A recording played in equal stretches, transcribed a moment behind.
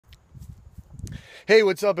Hey,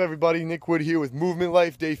 what's up everybody? Nick Wood here with Movement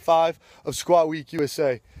Life Day 5 of Squat Week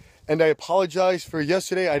USA. And I apologize for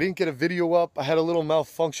yesterday. I didn't get a video up. I had a little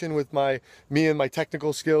malfunction with me and my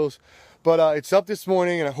technical skills. But it's up this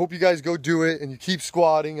morning and I hope you guys go do it and you keep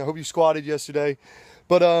squatting. I hope you squatted yesterday.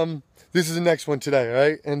 But this is the next one today, all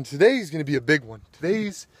right? And today's going to be a big one.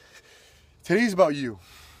 Today's about you.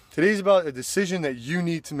 Today's about a decision that you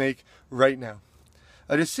need to make right now.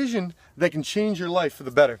 A decision that can change your life for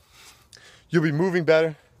the better. You'll be moving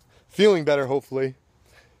better, feeling better hopefully,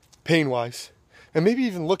 pain-wise, and maybe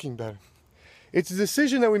even looking better. It's a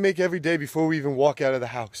decision that we make every day before we even walk out of the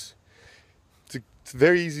house. It's a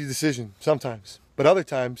very easy decision sometimes, but other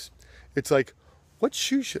times it's like, what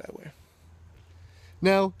shoe should I wear?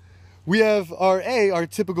 Now, we have our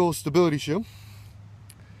typical stability shoe,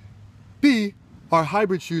 B, our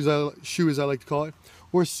hybrid shoe as I like to call it,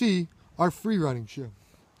 or C, our free running shoe.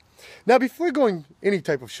 Now, before going any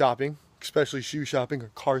type of shopping, especially shoe shopping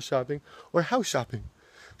or car shopping or house shopping,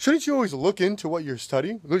 shouldn't you always look into what you're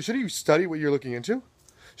studying? Shouldn't you study what you're looking into?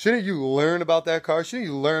 Shouldn't you learn about that car? Shouldn't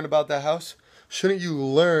you learn about that house? Shouldn't you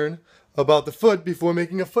learn about the foot before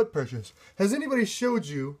making a foot purchase? Has anybody showed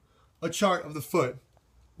you a chart of the foot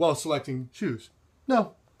while selecting shoes?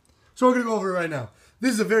 No. So we're going to go over it right now.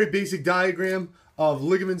 This is a very basic diagram of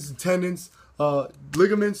ligaments and tendons.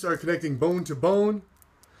 Ligaments are connecting bone to bone,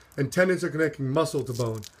 and tendons are connecting muscle to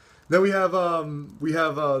bone. Then we have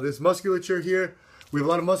this musculature here. We have a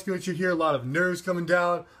lot of musculature here, a lot of nerves coming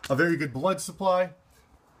down, a very good blood supply.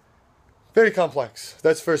 Very complex.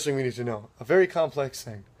 That's the first thing we need to know. A very complex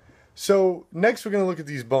thing. So next we're going to look at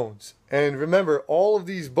these bones. And remember, all of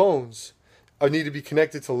these bones need to be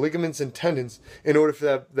connected to ligaments and tendons in order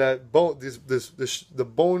for that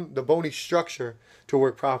bone, the bony structure to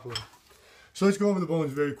work properly. So let's go over the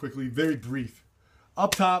bones very quickly, very brief.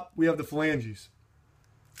 Up top, we have the phalanges.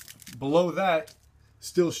 Below that,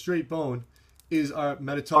 still straight bone, is our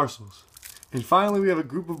metatarsals. And finally, we have a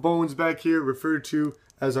group of bones back here referred to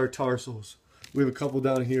as our tarsals. We have a couple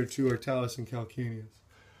down here too, our talus and calcaneus.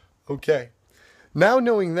 Okay, now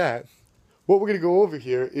knowing that, what we're going to go over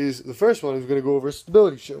here is, the first one is we're going to go over a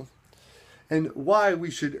stability shoe. And why we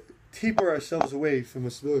should taper ourselves away from a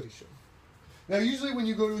stability shoe. Now usually when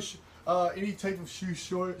you go to any type of shoe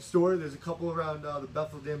store, there's a couple around the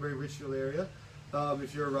Bethel, Danbury, Richfield area.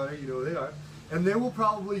 If you're a runner, you know who they are. And they will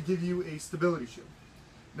probably give you a stability shoe.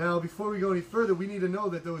 Now, before we go any further, we need to know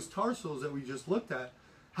that those tarsals that we just looked at,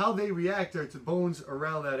 how they react are to bones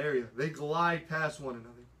around that area. They glide past one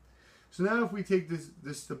another. So now if we take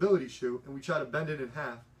this stability shoe and we try to bend it in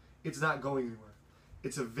half, it's not going anywhere.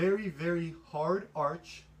 It's a very, very hard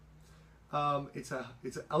arch. It's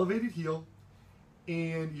an elevated heel,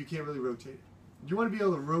 and you can't really rotate it. You want to be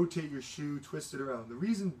able to rotate your shoe, twist it around. The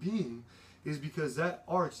reason being is because that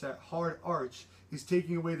arch, that hard arch, is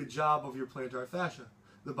taking away the job of your plantar fascia,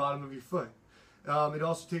 the bottom of your foot. It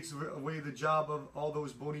also takes away the job of all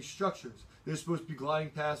those bony structures. They're supposed to be gliding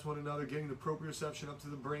past one another, getting the proprioception up to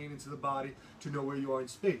the brain and to the body to know where you are in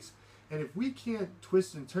space. And if we can't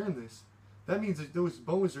twist and turn this, that means that those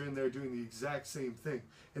bones are in there doing the exact same thing,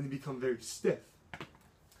 and they become very stiff.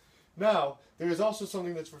 Now, there is also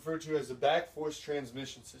something that's referred to as the back force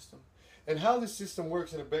transmission system. And how this system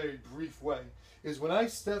works in a very brief way is when I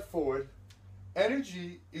step forward,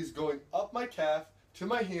 energy is going up my calf to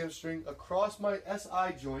my hamstring, across my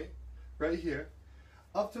SI joint, right here,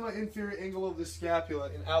 up to my inferior angle of the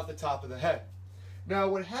scapula and out the top of the head. Now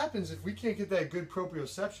what happens if we can't get that good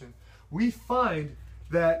proprioception, we find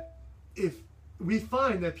that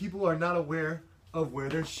people are not aware of where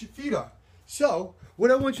their feet are. So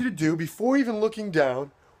what I want you to do, before even looking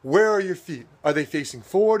down, where are your feet? Are they facing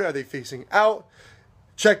forward? Are they facing out?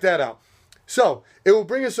 Check that out. So it will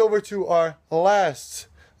bring us over to our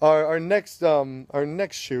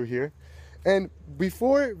next shoe here. And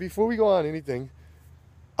before we go on anything,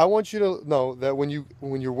 I want you to know that when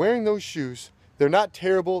you're wearing those shoes, they're not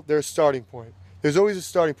terrible. They're a starting point. There's always a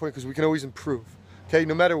starting point because we can always improve. Okay,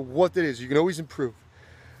 no matter what it is, you can always improve.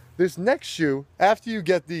 This next shoe, after you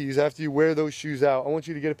wear those shoes out, I want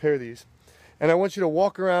you to get a pair of these. And I want you to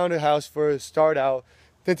walk around the house for a start out,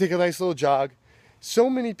 then take a nice little jog. So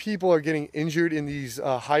many people are getting injured in these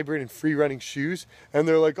hybrid and free running shoes, and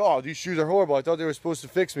they're like, oh, these shoes are horrible. I thought they were supposed to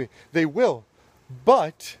fix me. They will.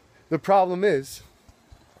 But the problem is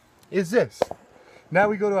this. Now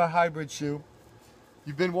we go to a hybrid shoe.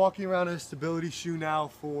 You've been walking around in a stability shoe now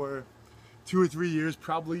for 2 or 3 years,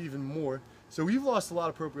 probably even more. So we've lost a lot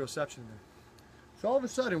of proprioception there. So all of a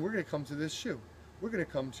sudden, we're going to come to this shoe. We're going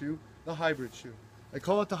to come to the hybrid shoe. I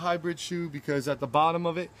call it the hybrid shoe because at the bottom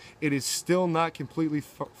of it, it is still not completely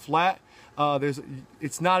flat.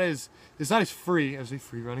 It's not as free as a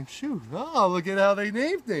free running shoe. Oh, look at how they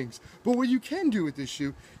name things. But what you can do with this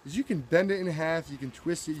shoe is you can bend it in half, you can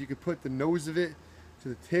twist it, you can put the nose of it to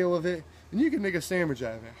the tail of it, and you can make a sandwich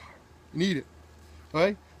out of it and eat it. All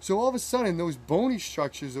right? So all of a sudden, those bony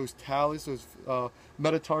structures, those talus, those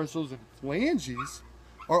metatarsals and phalanges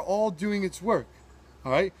are all doing its work.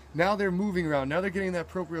 All right? Now they're moving around. Now they're getting that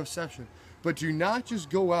proprioception. But do not just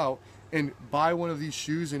go out and buy one of these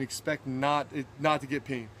shoes and expect not to get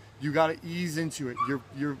pain. You got to ease into it.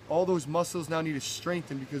 All those muscles now need to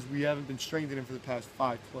strengthen because we haven't been strengthening for the past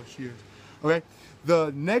 5+ years. Okay?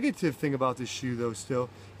 The negative thing about this shoe, though, still,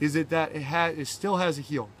 is that it still has a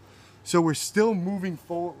heel. So we're still moving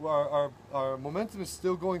forward. Our momentum is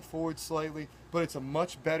still going forward slightly, but it's a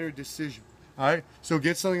much better decision. All right, so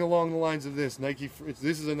get something along the lines of this.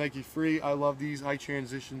 This is a Nike Free. I love these. I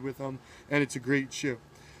transitioned with them, and it's a great shoe.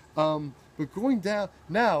 But going down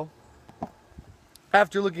now,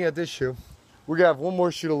 after looking at this shoe, we're gonna have one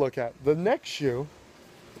more shoe to look at. The next shoe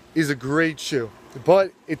is a great shoe,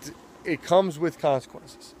 but it comes with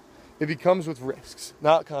consequences. It comes with risks,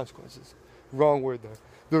 not consequences. Wrong word there.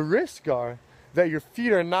 The risks are that your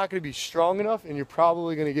feet are not going to be strong enough and you're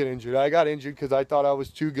probably going to get injured. I got injured because I thought I was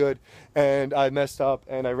too good and I messed up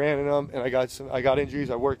and I ran in them and I got injuries.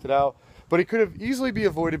 I worked it out, but it could have easily be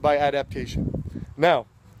avoided by adaptation. Now,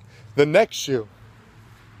 the next shoe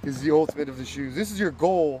is the ultimate of the shoes. This is your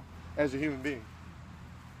goal as a human being,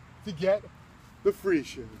 to get the free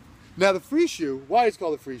shoe. Now, the free shoe, why it's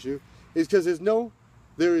called a free shoe, is because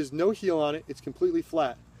there is no heel on it. It's completely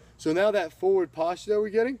flat. So now that forward posture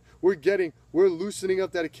that we're loosening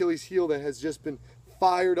up that Achilles heel that has just been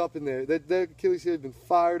fired up in there. That Achilles heel has been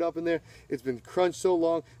fired up in there. It's been crunched so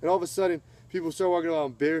long, and all of a sudden, people start walking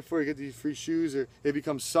around barefoot, get these free shoes, or it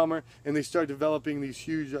becomes summer, and they start developing these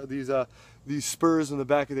huge, these spurs on the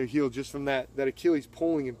back of their heel just from that Achilles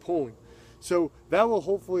pulling and pulling. So that will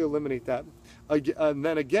hopefully eliminate that. And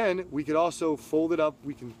then again, we could also fold it up.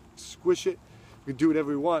 We can squish it. We can do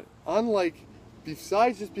whatever we want.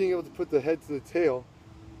 Besides just being able to put the head to the tail,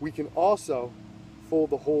 we can also fold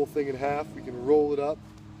the whole thing in half. We can roll it up.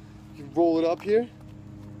 You can roll it up here,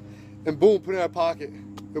 and boom, put it in our pocket.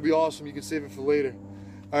 It'll be awesome. You can save it for later.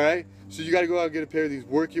 All right? So you got to go out and get a pair of these.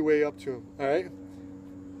 Work your way up to them. All right?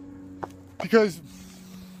 Because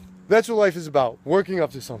that's what life is about, working up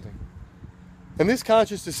to something. And this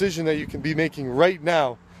conscious decision that you can be making right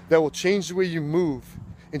now that will change the way you move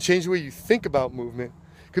and change the way you think about movement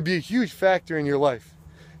could be a huge factor in your life.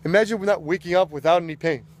 Imagine not waking up without any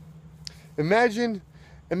pain. Imagine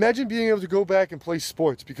being able to go back and play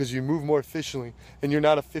sports because you move more efficiently and you're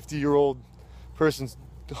not a 50-year-old person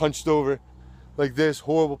hunched over like this,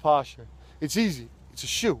 horrible posture. It's easy. It's a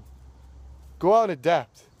shoe. Go out and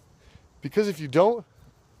adapt. Because if you don't,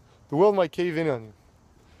 the world might cave in on you.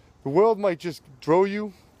 The world might just throw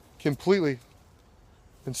you completely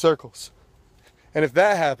in circles. And if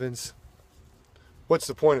that happens, what's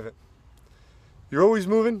the point of it? You're always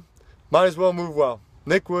moving, might as well move well.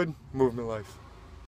 Nick Wood, Movement Life.